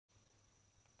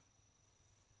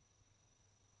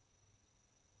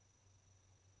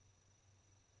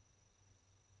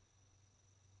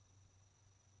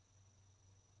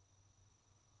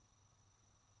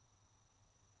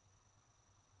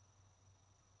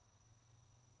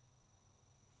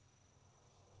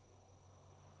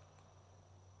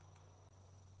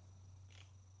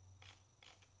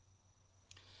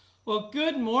Well,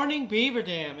 good morning, Beaver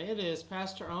Dam. It is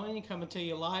Pastor Owen coming to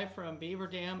you live from Beaver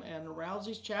Dam and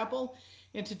Rousey's Chapel.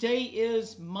 And today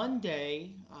is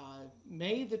Monday,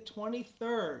 May the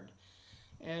 23rd.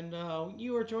 And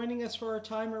you are joining us for our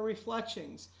time of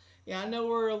reflections. Yeah, I know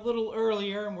we're a little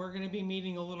earlier, and we're going to be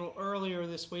meeting a little earlier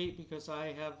this week because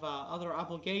I have other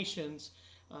obligations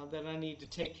that I need to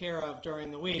take care of during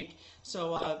the week.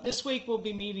 So this week we'll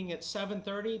be meeting at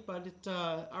 7:30, but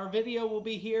our video will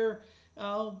be here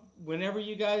whenever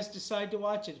you guys decide to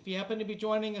watch it. If you happen to be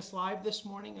joining us live this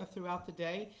morning or throughout the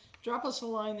day, drop us a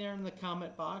line there in the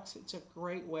comment box. It's a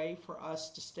great way for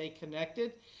us to stay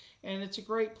connected, and it's a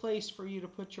great place for you to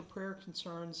put your prayer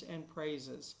concerns and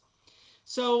praises.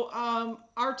 So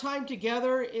our time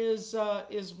together is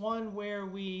one where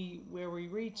we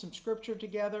read some scripture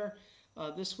together.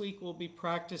 This week we'll be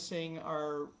practicing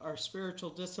our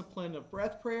spiritual discipline of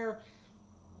breath prayer,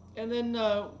 and then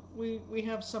we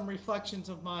have some reflections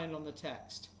of mine on the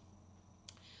text.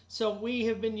 So we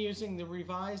have been using the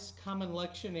Revised Common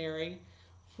Lectionary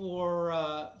for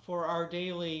our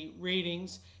daily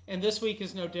readings, and this week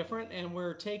is no different. And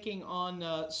we're taking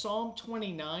on Psalm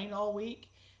 29 all week,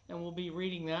 and we'll be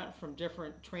reading that from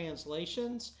different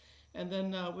translations. And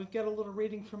then we've got a little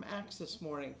reading from Acts this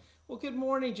morning. Well, good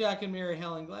morning, Jack and Mary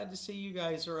Helen. Glad to see you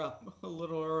guys are up a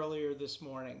little earlier this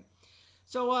morning.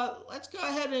 So let's go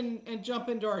ahead and jump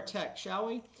into our text, shall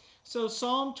we? So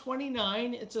Psalm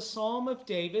 29, it's a psalm of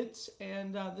David's,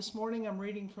 and this morning I'm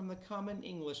reading from the Common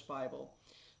English Bible.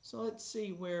 So let's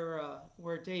see where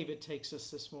David takes us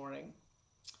this morning.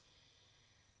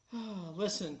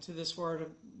 Listen to this word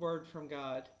from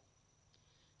God.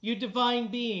 You divine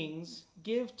beings,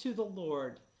 give to the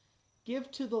Lord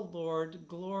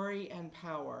glory and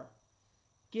power.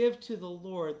 Give to the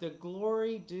Lord the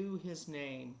glory due his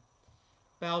name.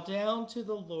 Bow down to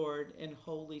the Lord in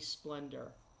holy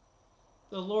splendor.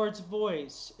 The Lord's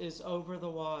voice is over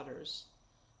the waters.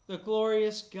 The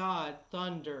glorious God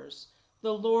thunders.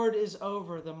 The Lord is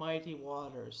over the mighty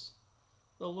waters.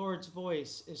 The Lord's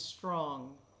voice is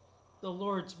strong. The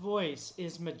Lord's voice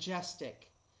is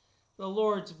majestic. The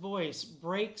Lord's voice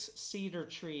breaks cedar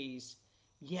trees.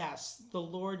 Yes, the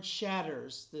Lord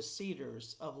shatters the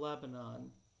cedars of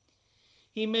Lebanon.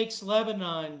 He makes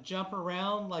Lebanon jump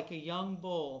around like a young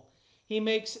bull. He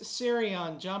makes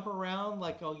Sirion jump around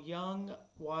like a young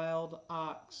wild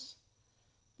ox.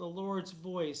 The Lord's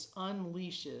voice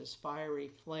unleashes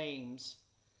fiery flames.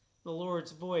 The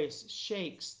Lord's voice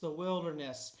shakes the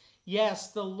wilderness.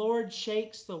 Yes, the Lord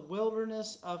shakes the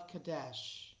wilderness of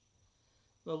Kadesh.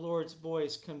 The Lord's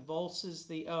voice convulses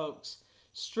the oaks,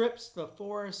 strips the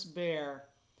forest bare.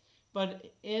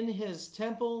 But in his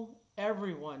temple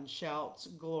everyone shouts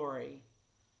glory.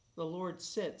 The Lord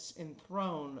sits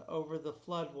enthroned over the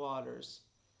floodwaters.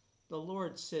 The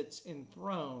Lord sits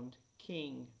enthroned,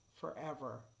 King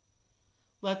forever.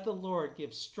 Let the Lord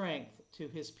give strength to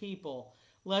his people.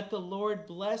 Let the Lord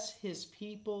bless his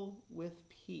people with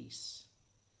peace.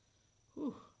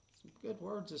 Whew, some good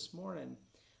words this morning.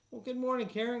 Well, good morning,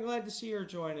 Karen. Glad to see you're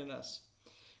joining us.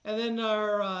 And then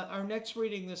our next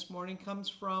reading this morning comes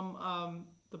from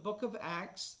the book of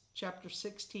Acts, chapter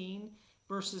 16,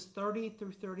 verses 30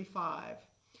 through 35.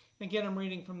 Again, I'm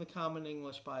reading from the Common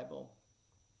English Bible.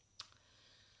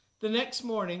 The next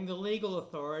morning, the legal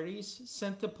authorities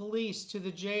sent the police to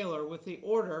the jailer with the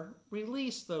order,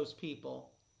 release those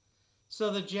people.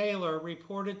 So the jailer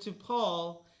reported to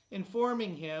Paul,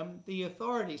 informing him, the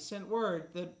authorities sent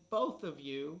word that both of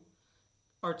you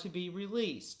are to be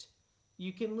released.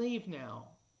 You can leave now.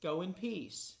 Go in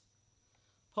peace.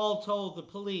 Paul told the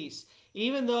police,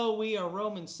 even though we are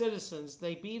Roman citizens,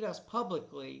 they beat us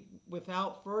publicly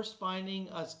without first finding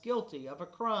us guilty of a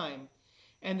crime,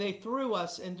 and they threw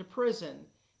us into prison,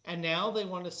 and now they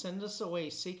want to send us away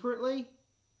secretly?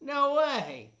 No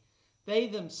way! They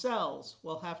themselves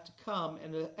will have to come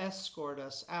and escort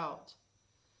us out.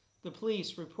 The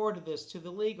police reported this to the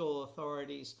legal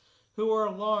authorities, who were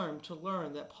alarmed to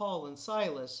learn that Paul and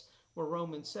Silas were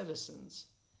Roman citizens.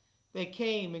 They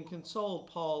came and consoled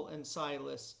Paul and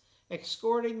Silas,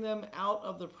 escorting them out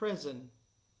of the prison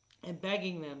and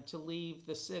begging them to leave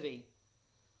the city.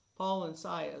 Paul and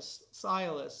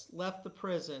Silas left the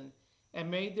prison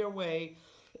and made their way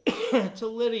to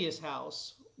Lydia's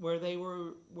house, where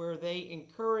they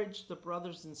encouraged the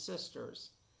brothers and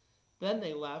sisters. Then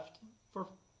they left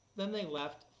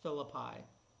Philippi.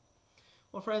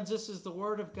 Well, friends, this is the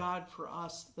word of God for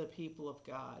us, the people of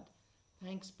God.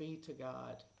 Thanks be to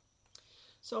God.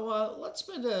 So let's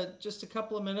spend just a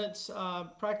couple of minutes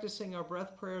practicing our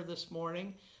breath prayer this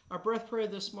morning. Our breath prayer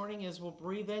this morning is we'll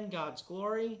breathe in God's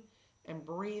glory and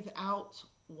breathe out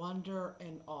wonder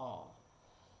and awe.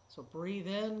 So breathe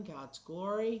in God's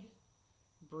glory,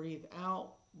 breathe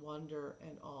out wonder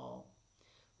and awe.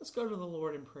 Let's go to the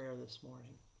Lord in prayer this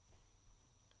morning.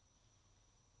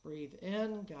 Breathe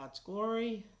in God's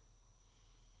glory,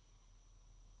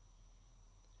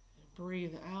 and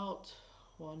breathe out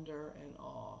wonder and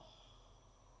awe.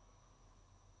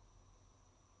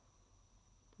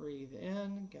 Breathe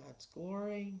in God's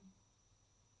glory,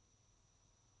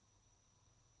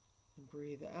 and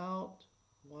breathe out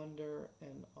wonder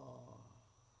and awe.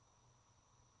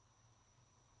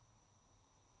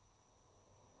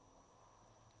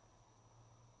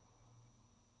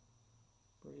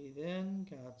 Breathe in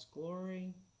God's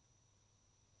glory.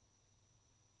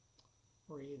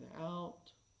 Breathe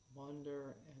out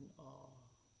wonder and awe.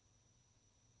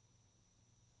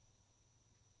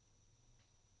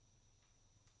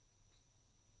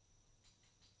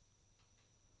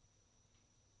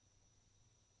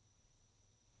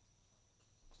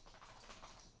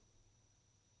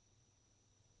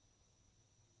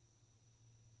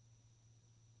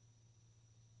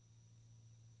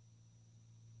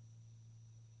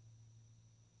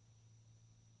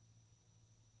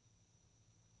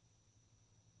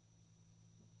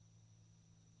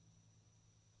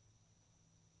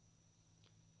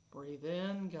 Breathe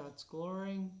in God's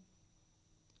glory.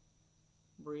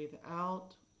 Breathe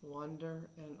out wonder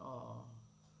and awe.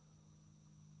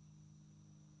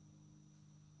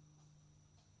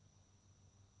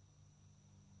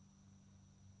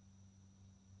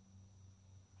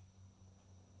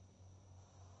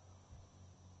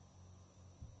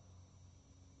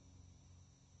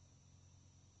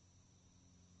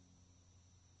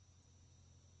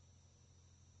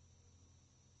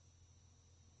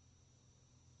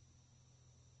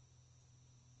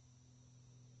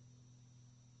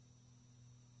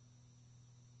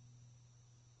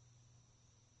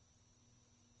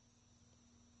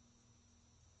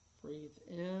 Breathe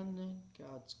in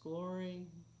God's glory.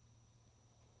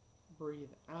 Breathe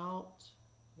out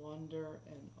wonder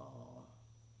and awe.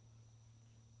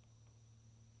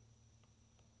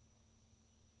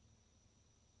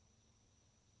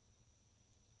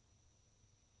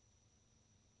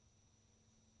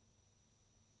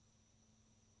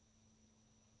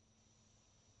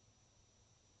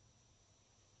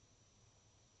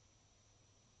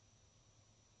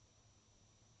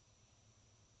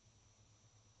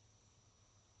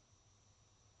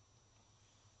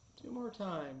 Two more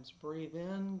times. Breathe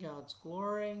in God's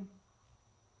glory.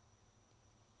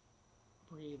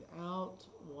 Breathe out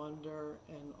wonder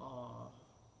and awe.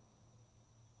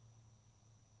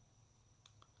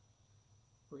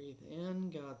 Breathe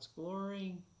in God's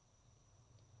glory.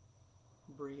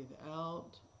 Breathe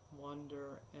out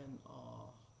wonder and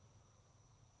awe.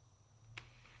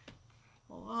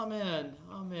 Well, amen.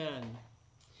 Amen.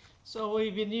 So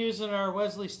we've been using our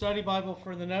Wesley Study Bible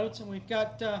for the notes, and we've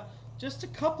got just a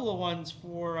couple of ones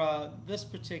for this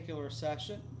particular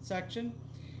section.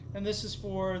 And this is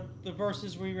for the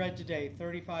verses we read today,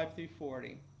 35 through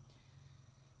 40.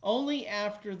 Only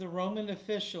after the Roman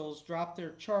officials drop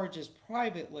their charges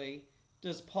privately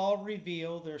does Paul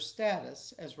reveal their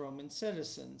status as Roman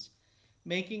citizens,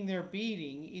 making their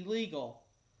beating illegal.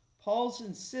 Paul's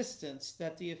insistence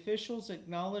that the officials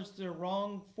acknowledge their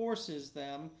wrong forces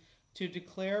them to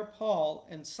declare Paul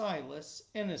and Silas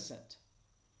innocent.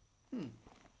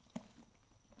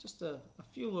 Just a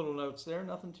few little notes there,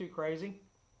 nothing too crazy.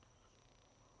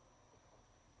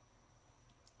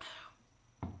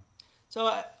 So,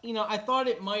 I thought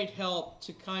it might help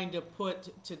to kind of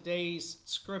put today's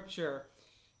scripture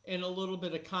in a little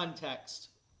bit of context.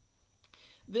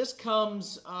 This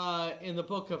comes in the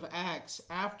book of Acts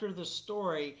after the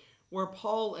story where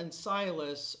Paul and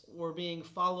Silas were being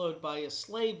followed by a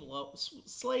slave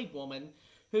woman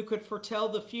who could foretell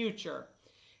the future.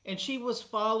 And she was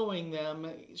following them,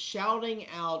 shouting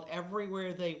out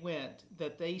everywhere they went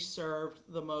that they served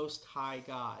the Most High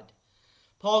God.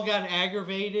 Paul got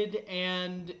aggravated,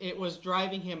 and it was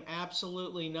driving him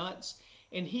absolutely nuts,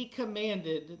 and he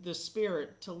commanded the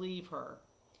spirit to leave her,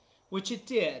 which it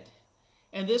did.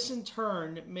 And this in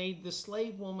turn made the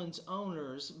slave woman's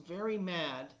owners very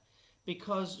mad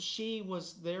because she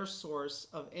was their source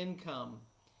of income.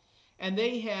 And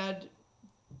they had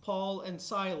Paul and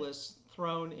Silas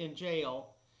thrown in jail,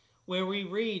 where we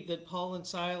read that Paul and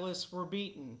Silas were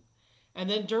beaten. And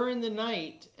then during the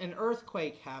night, an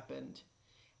earthquake happened,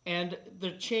 and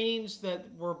the chains that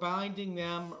were binding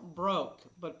them broke,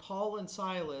 but Paul and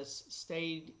Silas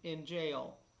stayed in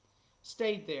jail,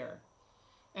 stayed there.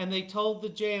 And they told the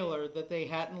jailer that they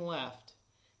hadn't left.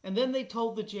 And then they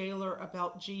told the jailer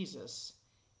about Jesus,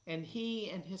 and he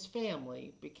and his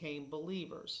family became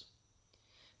believers.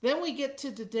 Then we get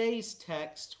to today's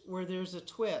text where there's a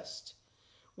twist,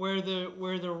 where the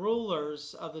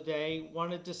rulers of the day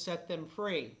wanted to set them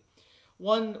free.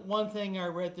 One thing I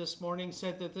read this morning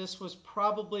said that this was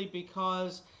probably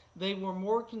because they were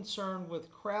more concerned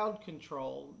with crowd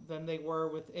control than they were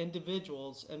with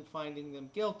individuals and finding them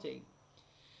guilty.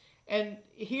 And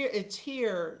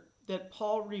here that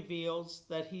Paul reveals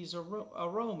that he's a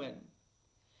Roman.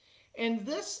 And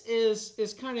this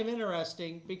is kind of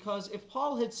interesting because if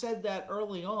Paul had said that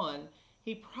early on,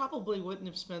 he probably wouldn't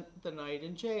have spent the night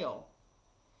in jail.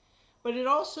 But it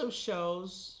also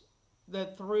shows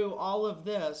that through all of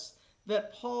this,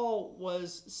 that Paul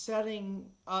was setting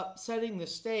the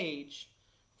stage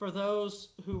for those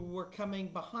who were coming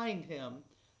behind him,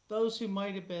 those who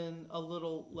might have been a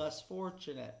little less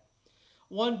fortunate.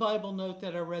 One Bible note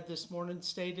that I read this morning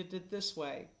stated it this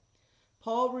way: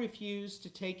 Paul refused to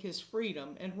take his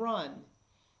freedom and run.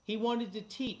 He wanted to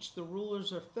teach the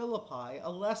rulers of Philippi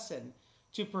a lesson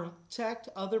to protect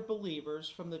other believers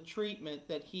from the treatment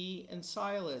that he and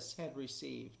Silas had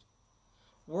received.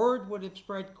 Word would have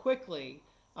spread quickly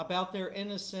about their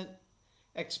innocent,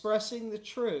 expressing the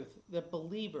truth that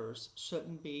believers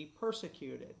shouldn't be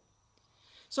persecuted.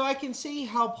 So I can see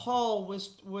how Paul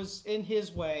was in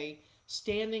his way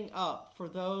standing up for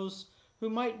those who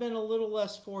might have been a little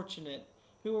less fortunate,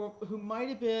 who might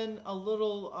have been a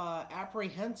little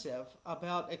apprehensive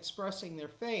about expressing their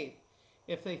faith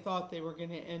if they thought they were going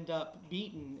to end up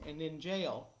beaten and in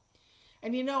jail.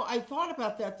 And I thought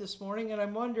about that this morning and I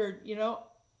wondered,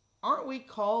 aren't we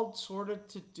called sort of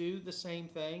to do the same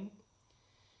thing?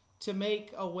 To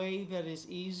make a way that is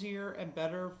easier and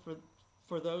better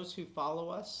for those who follow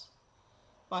us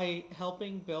by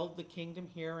helping build the kingdom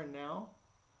here and now?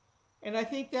 And I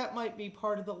think that might be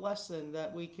part of the lesson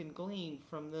that we can glean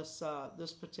from this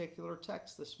particular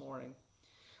text this morning.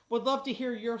 Would love to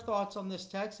hear your thoughts on this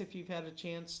text if you've had a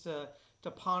chance to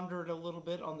ponder it a little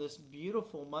bit on this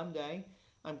beautiful Monday.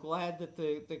 I'm glad that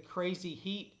the crazy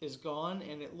heat is gone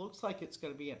and it looks like it's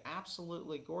going to be an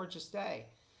absolutely gorgeous day.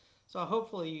 So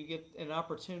hopefully you get an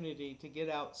opportunity to get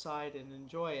outside and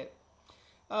enjoy it.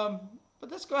 But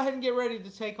let's go ahead and get ready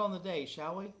to take on the day,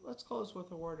 shall we? Let's close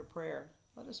with a word of prayer.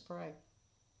 Let us pray.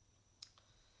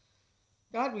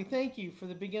 God, we thank you for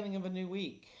the beginning of a new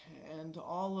week and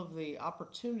all of the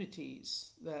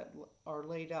opportunities that are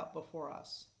laid out before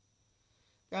us.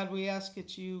 God, we ask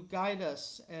that you guide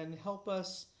us and help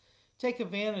us take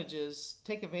advantage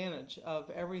of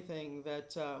everything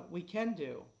that we can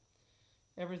do,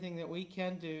 everything that we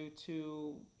can do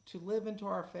to live into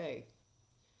our faith,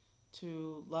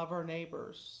 to love our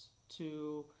neighbors,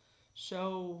 to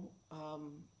show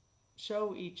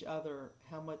show each other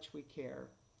how much we care,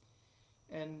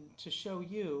 and to show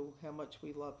you how much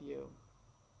we love you.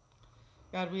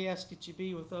 God, we ask that you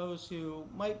be with those who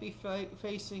might be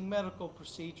facing medical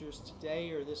procedures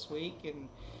today or this week. And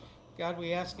God,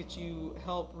 we ask that you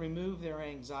help remove their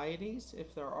anxieties,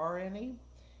 if there are any.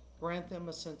 Grant them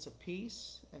a sense of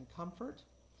peace and comfort.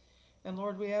 And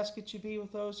Lord, we ask that you be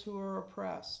with those who are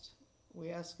oppressed. We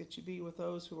ask that you be with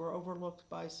those who are overlooked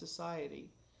by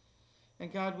society.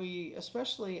 And God, we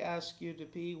especially ask you to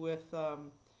be with the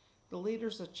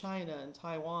leaders of China and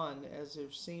Taiwan, as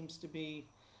there seems to be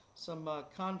some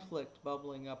conflict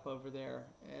bubbling up over there.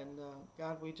 And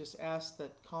God, we just ask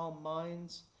that calm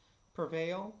minds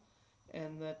prevail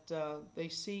and that they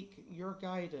seek your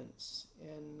guidance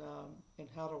in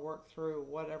how to work through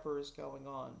whatever is going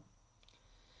on.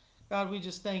 God, we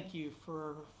just thank you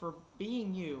for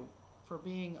being you, for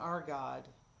being our God,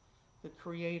 the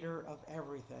creator of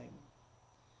everything.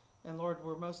 And Lord,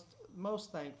 we're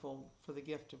most thankful for the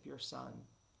gift of your Son.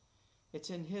 It's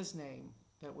in his name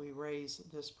that we raise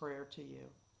this prayer to you.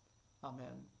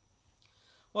 Amen.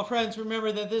 Well, friends,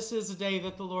 remember that this is a day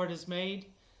that the Lord has made.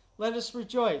 Let us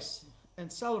rejoice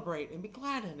and celebrate and be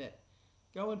glad in it.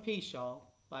 Go in peace, y'all.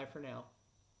 Bye for now.